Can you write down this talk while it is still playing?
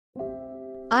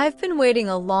I've been waiting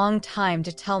a long time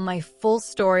to tell my full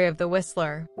story of the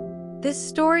Whistler. This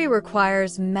story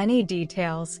requires many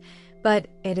details, but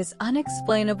it is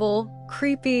unexplainable,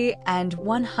 creepy, and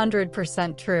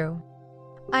 100% true.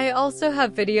 I also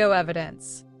have video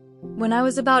evidence. When I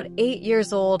was about 8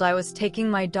 years old, I was taking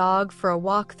my dog for a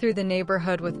walk through the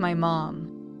neighborhood with my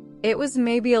mom. It was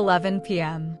maybe 11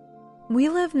 p.m. We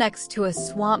live next to a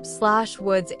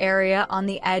swamp/woods area on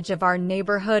the edge of our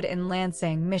neighborhood in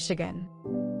Lansing, Michigan.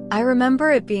 I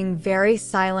remember it being very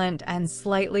silent and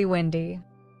slightly windy.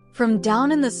 From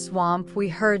down in the swamp, we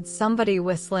heard somebody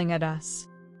whistling at us.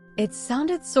 It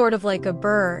sounded sort of like a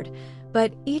bird,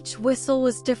 but each whistle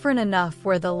was different enough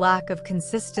where the lack of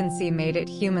consistency made it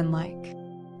human-like.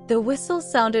 The whistle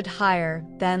sounded higher,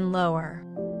 then lower.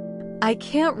 I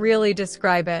can't really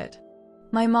describe it.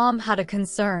 My mom had a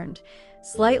concerned,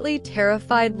 slightly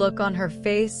terrified look on her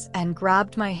face and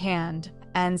grabbed my hand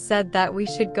and said that we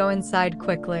should go inside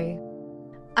quickly.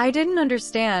 I didn't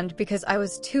understand because I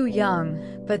was too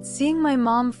young, but seeing my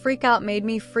mom freak out made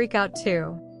me freak out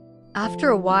too. After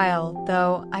a while,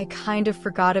 though, I kind of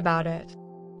forgot about it.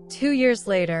 2 years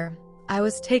later, I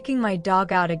was taking my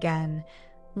dog out again,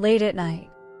 late at night.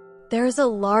 There is a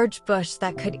large bush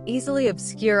that could easily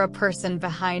obscure a person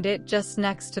behind it just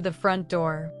next to the front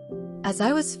door. As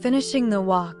I was finishing the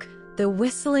walk, the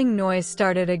whistling noise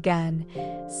started again.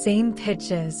 Same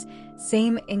pitches,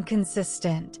 same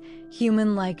inconsistent,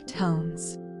 human-like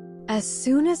tones. As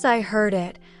soon as I heard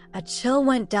it, a chill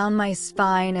went down my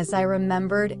spine as I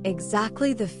remembered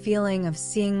exactly the feeling of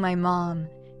seeing my mom,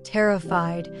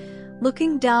 terrified,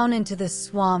 looking down into the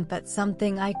swamp at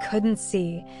something I couldn't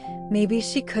see. Maybe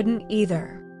she couldn't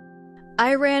either.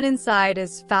 I ran inside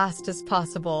as fast as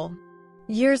possible.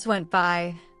 Years went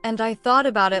by, and I thought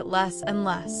about it less and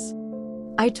less.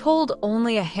 I told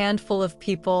only a handful of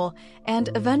people, and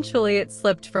eventually it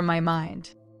slipped from my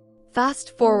mind.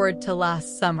 Fast forward to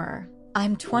last summer.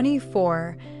 I'm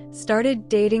 24, started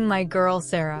dating my girl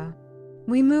Sarah.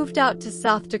 We moved out to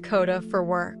South Dakota for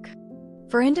work.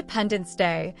 For Independence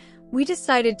Day, we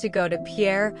decided to go to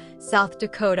Pierre, South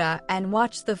Dakota, and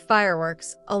watch the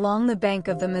fireworks along the bank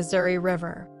of the Missouri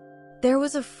River. There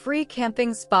was a free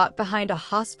camping spot behind a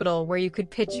hospital where you could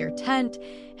pitch your tent,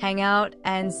 hang out,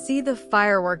 and see the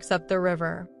fireworks up the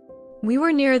river. We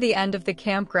were near the end of the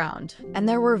campground, and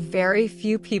there were very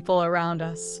few people around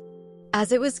us.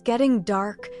 As it was getting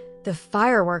dark, the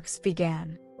fireworks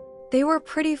began. They were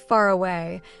pretty far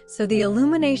away, so the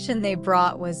illumination they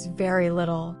brought was very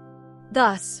little.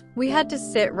 Thus, we had to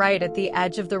sit right at the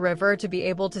edge of the river to be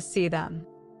able to see them.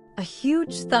 A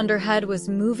huge thunderhead was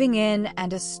moving in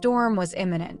and a storm was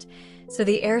imminent, so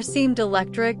the air seemed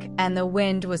electric and the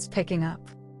wind was picking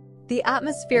up. The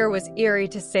atmosphere was eerie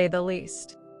to say the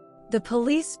least. The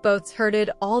police boats herded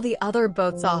all the other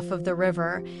boats off of the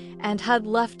river and had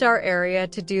left our area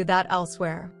to do that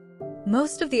elsewhere.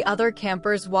 Most of the other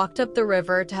campers walked up the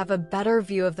river to have a better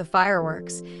view of the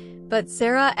fireworks, but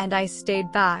Sarah and I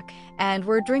stayed back and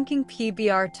were drinking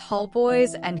PBR Tall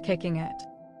Boys and kicking it.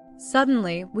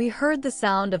 Suddenly, we heard the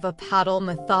sound of a paddle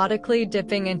methodically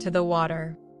dipping into the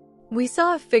water. We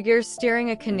saw a figure steering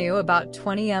a canoe about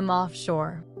 20 m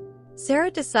offshore.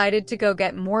 Sarah decided to go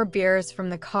get more beers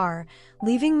from the car,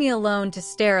 leaving me alone to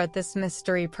stare at this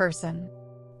mystery person.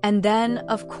 And then,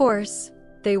 of course,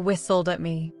 they whistled at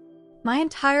me. My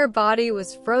entire body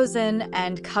was frozen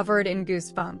and covered in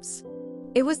goosebumps.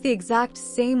 It was the exact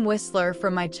same whistler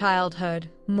from my childhood,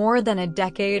 more than a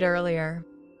decade earlier.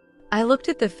 I looked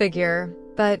at the figure,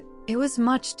 but it was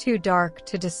much too dark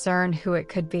to discern who it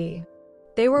could be.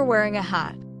 They were wearing a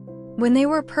hat. When they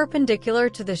were perpendicular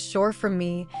to the shore from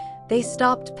me, they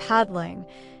stopped paddling,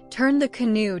 turned the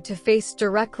canoe to face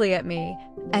directly at me,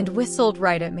 and whistled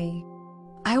right at me.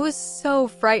 I was so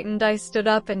frightened I stood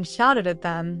up and shouted at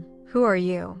them, "Who are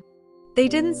you?" They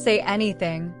didn't say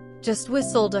anything, just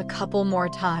whistled a couple more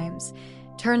times,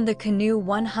 turned the canoe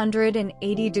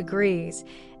 180 degrees,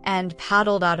 and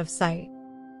paddled out of sight.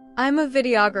 I'm a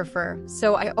videographer,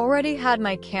 so I already had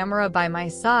my camera by my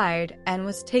side and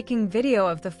was taking video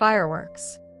of the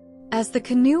fireworks. As the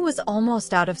canoe was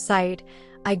almost out of sight,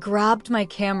 I grabbed my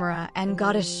camera and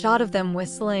got a shot of them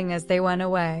whistling as they went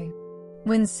away.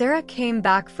 When Sarah came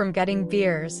back from getting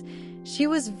beers, she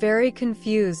was very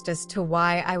confused as to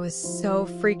why I was so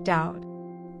freaked out.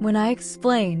 When I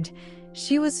explained,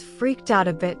 she was freaked out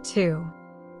a bit too.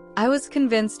 I was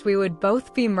convinced we would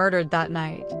both be murdered that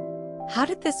night. How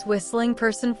did this whistling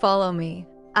person follow me,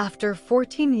 after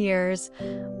 14 years,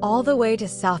 all the way to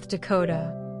South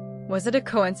Dakota? Was it a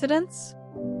coincidence?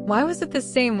 Why was it the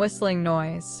same whistling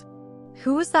noise?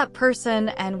 Who was that person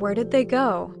and where did they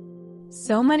go?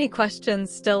 So many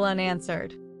questions still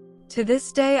unanswered. To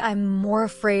this day, I'm more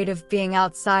afraid of being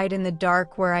outside in the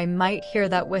dark where I might hear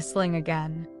that whistling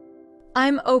again.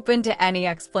 I'm open to any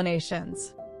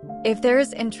explanations. If there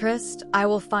is interest, I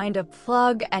will find a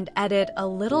plug and edit a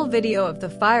little video of the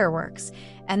fireworks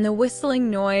and the whistling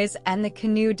noise and the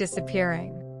canoe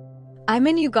disappearing. I'm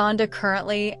in Uganda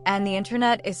currently, and the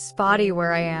internet is spotty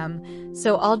where I am,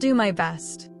 so I'll do my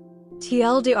best.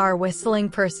 TLDR, whistling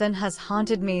person has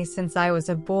haunted me since I was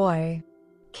a boy.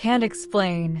 Can't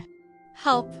explain.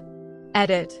 Help.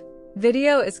 Edit.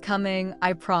 Video is coming,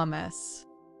 I promise.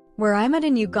 Where I'm at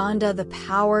in Uganda, the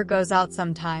power goes out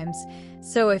sometimes,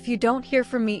 so if you don't hear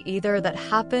from me, either that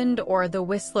happened or the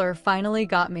whistler finally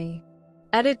got me.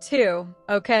 Edit 2,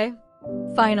 okay?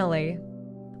 Finally.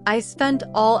 I spent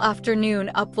all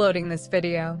afternoon uploading this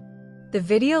video. The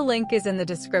video link is in the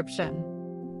description.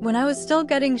 When I was still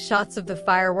getting shots of the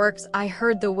fireworks, I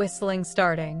heard the whistling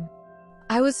starting.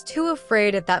 I was too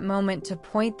afraid at that moment to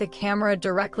point the camera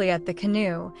directly at the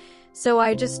canoe, so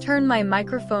I just turned my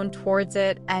microphone towards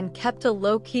it and kept a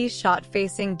low-key shot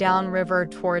facing downriver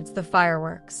towards the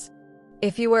fireworks.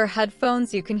 If you wear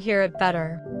headphones, you can hear it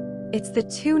better. It's the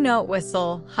 2-note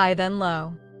whistle, high then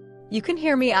low. You can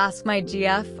hear me ask my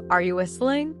GF, "Are you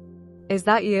whistling? Is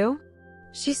that you?"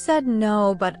 She said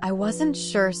no, but I wasn't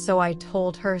sure, so I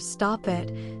told her stop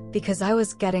it because I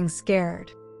was getting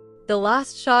scared. The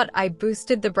last shot, I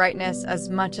boosted the brightness as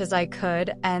much as I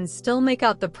could and still make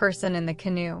out the person in the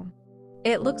canoe.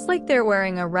 It looks like they're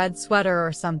wearing a red sweater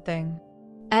or something.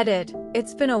 Edit.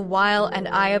 It's been a while and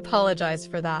I apologize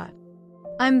for that.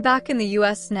 I'm back in the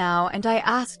US now and I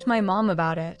asked my mom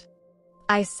about it.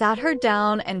 I sat her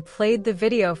down and played the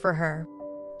video for her.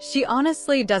 She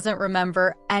honestly doesn't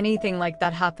remember anything like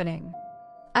that happening.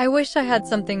 I wish I had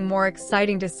something more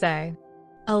exciting to say.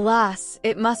 Alas,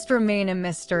 it must remain a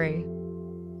mystery.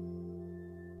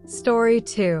 Story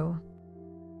 2.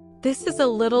 This is a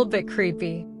little bit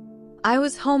creepy. I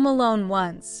was home alone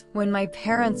once when my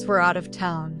parents were out of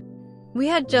town. We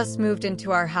had just moved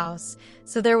into our house,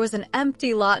 so there was an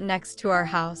empty lot next to our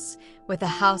house, with a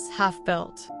house half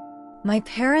built. My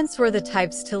parents were the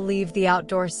types to leave the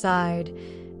outdoor side.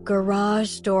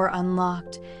 Garage door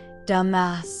unlocked.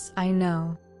 Dumbass, I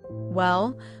know.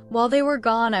 Well, while they were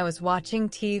gone, I was watching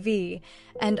TV,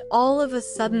 and all of a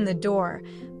sudden the door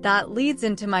that leads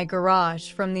into my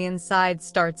garage from the inside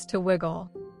starts to wiggle.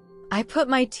 I put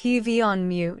my TV on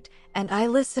mute, and I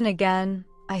listen again.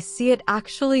 I see it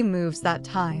actually moves that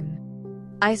time.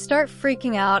 I start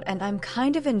freaking out, and I'm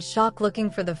kind of in shock looking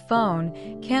for the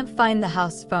phone, can't find the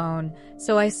house phone,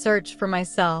 so I search for my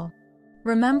cell.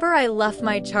 Remember, I left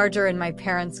my charger in my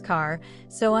parents' car,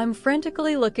 so I'm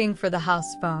frantically looking for the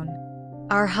house phone.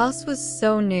 Our house was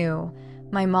so new.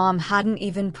 My mom hadn't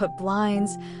even put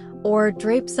blinds or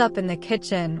drapes up in the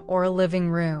kitchen or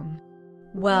living room.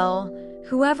 Well,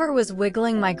 whoever was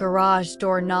wiggling my garage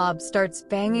door knob starts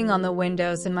banging on the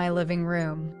windows in my living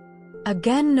room.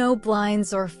 Again, no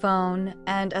blinds or phone,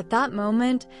 and at that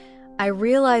moment, I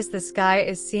realize this guy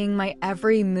is seeing my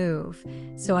every move,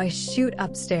 so I shoot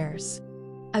upstairs.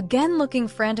 Again, looking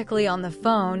frantically on the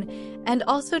phone, and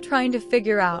also trying to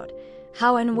figure out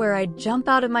how and where I'd jump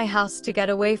out of my house to get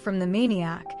away from the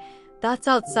maniac that's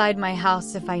outside my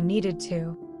house if I needed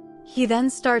to. He then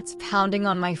starts pounding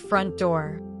on my front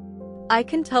door. I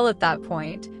can tell at that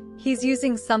point, he's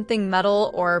using something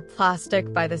metal or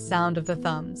plastic by the sound of the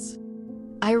thumbs.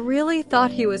 I really thought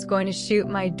he was going to shoot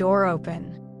my door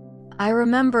open. I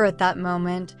remember at that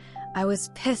moment, I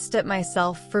was pissed at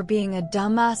myself for being a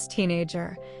dumbass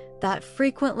teenager that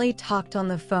frequently talked on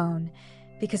the phone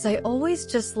because I always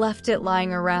just left it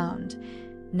lying around,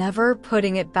 never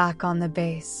putting it back on the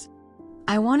base.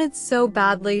 I wanted so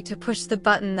badly to push the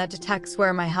button that detects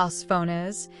where my house phone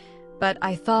is, but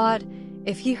I thought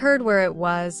if he heard where it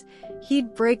was,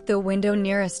 he'd break the window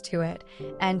nearest to it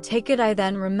and take it. I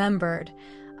then remembered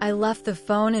I left the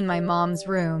phone in my mom's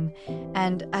room,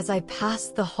 and as I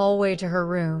passed the hallway to her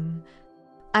room,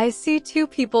 I see two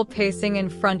people pacing in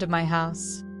front of my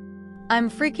house. I'm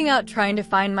freaking out trying to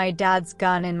find my dad's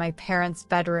gun in my parents'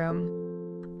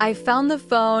 bedroom. I found the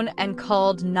phone and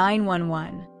called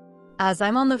 911. As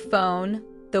I'm on the phone,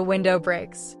 the window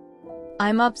breaks.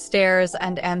 I'm upstairs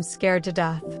and am scared to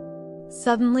death.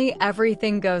 Suddenly,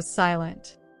 everything goes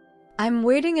silent. I'm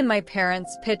waiting in my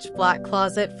parents' pitch-black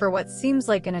closet for what seems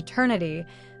like an eternity,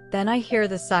 then I hear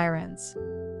the sirens.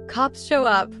 Cops show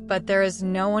up, but there is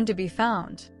no one to be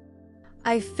found.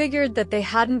 I figured that they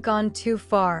hadn't gone too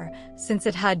far, since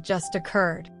it had just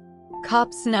occurred.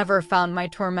 Cops never found my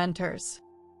tormentors.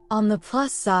 On the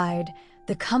plus side,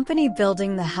 the company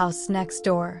building the house next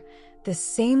door, The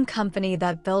same company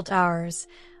that built ours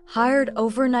hired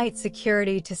overnight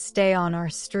security to stay on our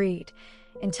street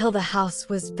until the house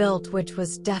was built, which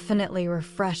was definitely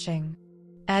refreshing.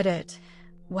 Edit.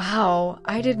 Wow,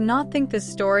 I did not think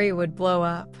this story would blow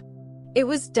up. It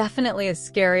was definitely a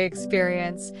scary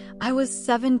experience. I was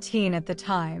 17 at the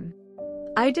time.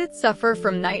 I did suffer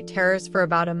from night terrors for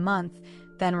about a month,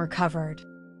 then recovered.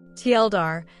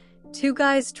 TLDR, 2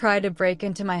 guys try to break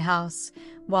into my house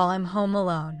while I'm home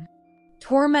alone.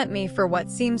 Torment me for what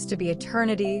seems to be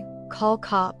eternity, call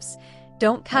cops,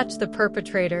 don't catch the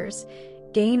perpetrators,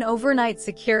 gain overnight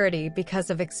security because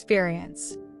of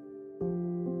experience.